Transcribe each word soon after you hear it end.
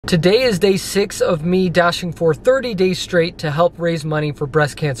Today is day 6 of me dashing for 30 days straight to help raise money for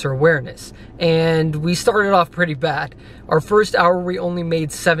breast cancer awareness. And we started off pretty bad. Our first hour, we only made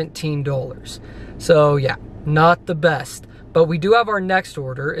 $17. So yeah, not the best. But we do have our next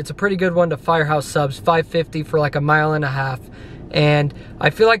order. It's a pretty good one to Firehouse Subs, $5.50 for like a mile and a half. And I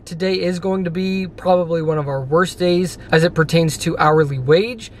feel like today is going to be probably one of our worst days as it pertains to hourly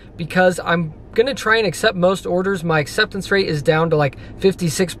wage, because I'm gonna try and accept most orders. My acceptance rate is down to like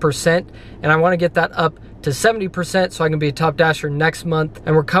 56%, and I wanna get that up to 70% so I can be a top dasher next month.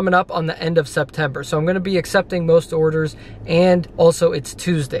 And we're coming up on the end of September. So I'm gonna be accepting most orders, and also it's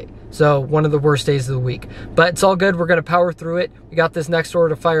Tuesday. So one of the worst days of the week. But it's all good, we're gonna power through it. We got this next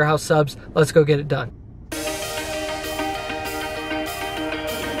order to Firehouse Subs. Let's go get it done.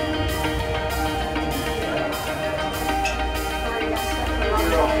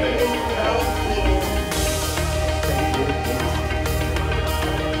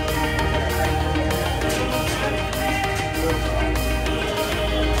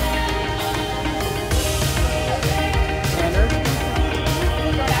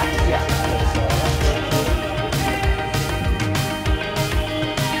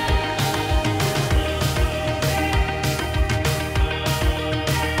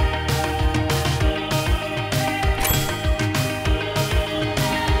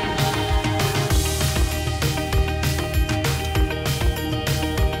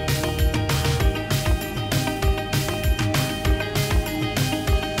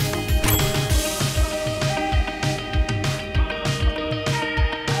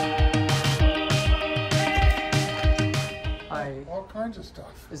 All kinds of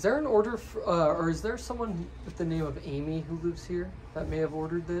stuff. Is there an order, or is there someone with the name of Amy who lives here that may have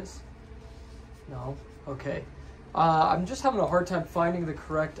ordered this? No? Okay. I'm just having a hard time finding the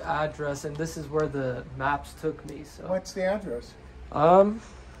correct address, and this is where the maps took me, so. What's the address? Let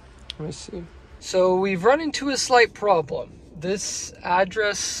me see. So we've run into a slight problem. This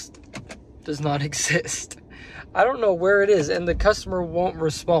address does not exist. I don't know where it is, and the customer won't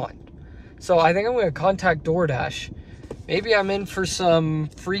respond. So I think I'm gonna contact Doordash. Maybe I'm in for some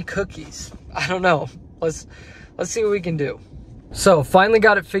free cookies. I don't know. Let's see what we can do. So finally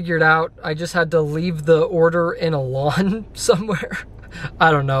got it figured out. I just had to leave the order in a lawn somewhere.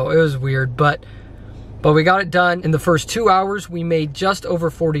 I don't know. It was weird, but we got it done. In the first 2 hours, we made just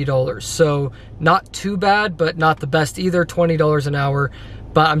over $40. So not too bad, but not the best either. $20 an hour.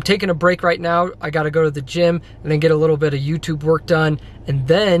 But I'm taking a break right now. I got to go to the gym and then get a little bit of YouTube work done. And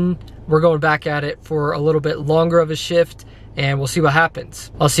then we're going back at it for a little bit longer of a shift, and we'll see what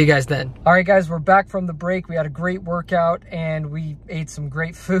happens. I'll see you guys then. All right, guys, we're back from the break. We had a great workout and we ate some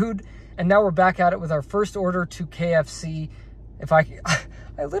great food. And now we're back at it with our first order to KFC.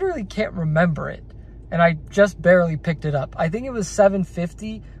 I literally can't remember it. And I just barely picked it up. I think it was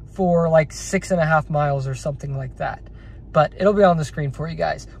 $7.50 for like 6.5 miles or something like that. But it'll be on the screen for you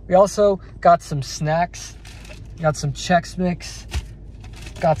guys. We also got some snacks, got some Chex Mix,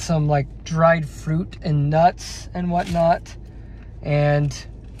 got some like dried fruit and nuts and whatnot. And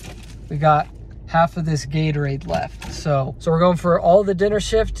we got half of this Gatorade left. So we're going for all the dinner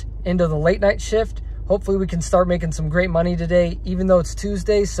shift into the late night shift. Hopefully we can start making some great money today, even though it's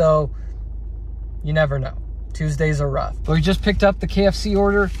Tuesday, so you never know. Tuesdays are rough. But we just picked up the KFC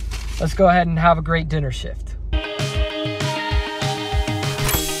order. Let's go ahead and have a great dinner shift.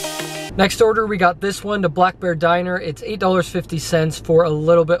 Next order, we got this one to Black Bear Diner. It's $8.50 for a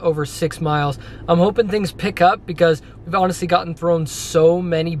little bit over 6 miles. I'm hoping things pick up because we've honestly gotten thrown so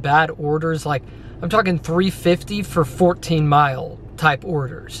many bad orders. Like, I'm talking $3.50 for 14-mile type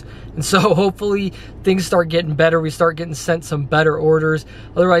orders. And so hopefully things start getting better. We start getting sent some better orders.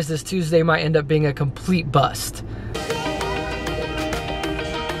 Otherwise, this Tuesday might end up being a complete bust.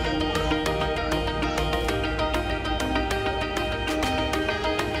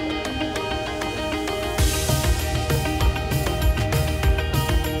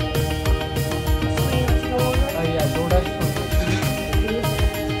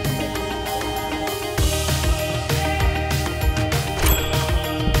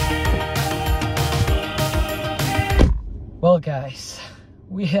 Well, guys,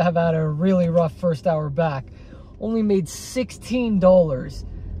 we have had a really rough first hour back. Only made $16.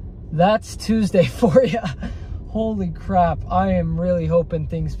 That's Tuesday for you. Holy crap. I am really hoping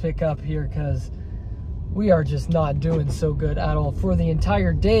things pick up here because we are just not doing so good at all. For the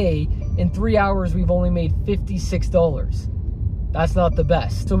entire day, in 3 hours, we've only made $56. That's not the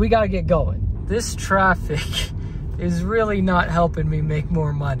best. So we got to get going. This traffic is really not helping me make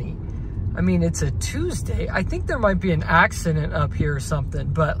more money. I mean, it's a Tuesday. I think there might be an accident up here or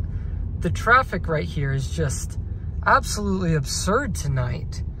something, but the traffic right here is just absolutely absurd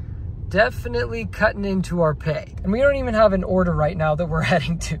tonight. definitely cutting into our pay. And we don't even have an order right now that we're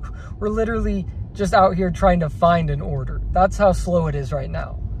heading to. We're literally just out here trying to find an order. That's how slow it is right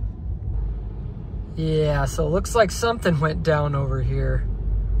now. Yeah, so it looks like something went down over here.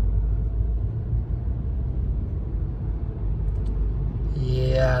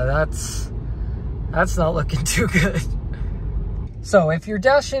 Yeah, that's not looking too good. So if you're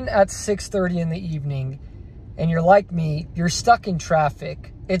dashing at 6:30 in the evening and you're like me, you're stuck in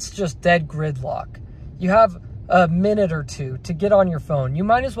traffic, it's just dead gridlock. You have a minute or two to get on your phone. You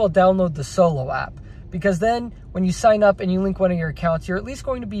might as well download the Solo app, because then when you sign up and you link one of your accounts, you're at least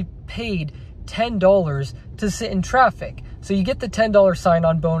going to be paid $10 to sit in traffic. So you get the $10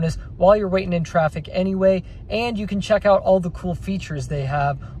 sign-on bonus while you're waiting in traffic anyway, and you can check out all the cool features they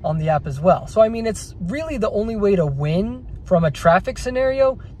have on the app as well. So I mean, it's really the only way to win from a traffic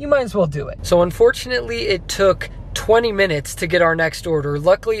scenario. You might as well do it. So unfortunately, it took 20 minutes to get our next order.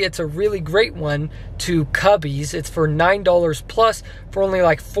 Luckily, it's a really great one to Cubbies. It's for $9 plus for only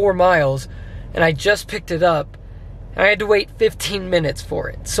like 4 miles, and I just picked it up. I had to wait 15 minutes for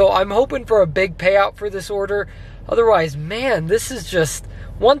it. So I'm hoping for a big payout for this order. Otherwise, man, this is just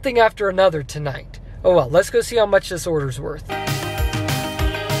one thing after another tonight. Oh well, let's go see how much this order's worth.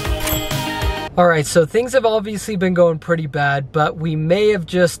 Alright, so things have obviously been going pretty bad, but we may have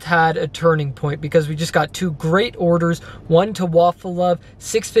just had a turning point because we just got 2 great orders. One to Waffle Love,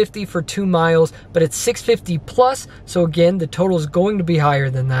 $6.50 for 2 miles, but it's $6.50 plus, so again, the total is going to be higher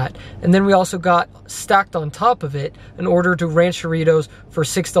than that. And then we also got, stacked on top of it, an order to Rancheritos for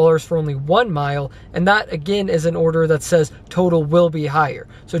 $6 for only 1 mile, and that again is an order that says total will be higher.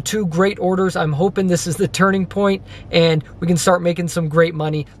 So 2 great orders. I'm hoping this is the turning point and we can start making some great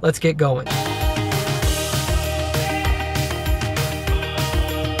money. Let's get going.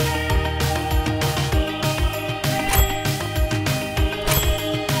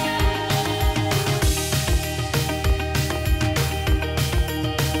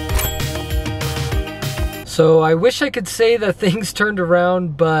 So I wish I could say that things turned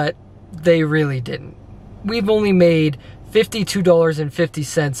around, but they really didn't. We've only made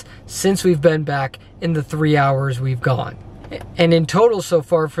 $52.50 since we've been back in the 3 hours we've gone. And in total so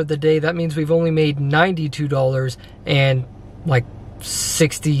far for the day, that means we've only made $92 and like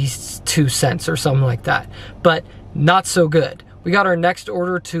 62 cents or something like that. But not so good. We got our next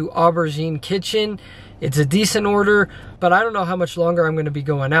order to Aubergine Kitchen. It's a decent order, but I don't know how much longer I'm going to be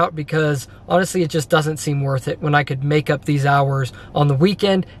going out because honestly, it just doesn't seem worth it when I could make up these hours on the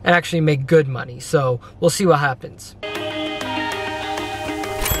weekend and actually make good money. So we'll see what happens.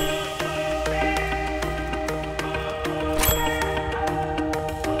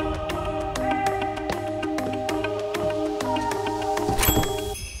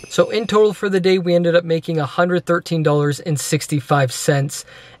 So in total for the day, we ended up making $113.65,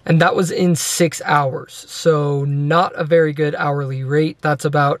 and that was in 6 hours. So not a very good hourly rate. That's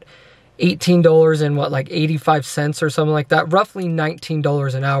about $18 and what, like 85 cents or something like that. Roughly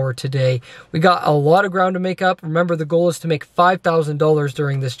 $19 an hour today. We got a lot of ground to make up. Remember, the goal is to make $5,000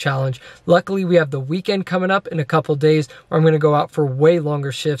 during this challenge. Luckily, we have the weekend coming up in a couple days where I'm going to go out for way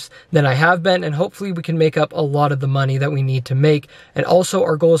longer shifts than I have been, and hopefully we can make up a lot of the money that we need to make. And also,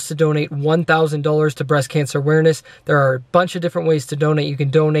 our goal is to donate $1,000 to breast cancer awareness. There are a bunch of different ways to donate. You can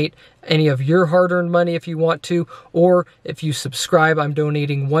donate any of your hard-earned money if you want to, or if you subscribe, I'm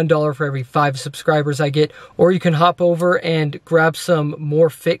donating $1 for every 5 subscribers I get, or you can hop over and grab some more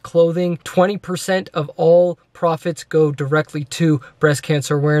fit clothing. 20% of all profits go directly to breast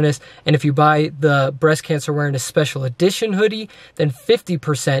cancer awareness, and if you buy the breast cancer awareness special edition hoodie, then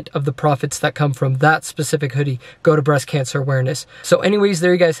 50% of the profits that come from that specific hoodie go to breast cancer awareness. So anyways,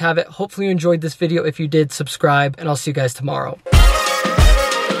 there you guys have it. Hopefully you enjoyed this video. If you did, subscribe, and I'll see you guys tomorrow.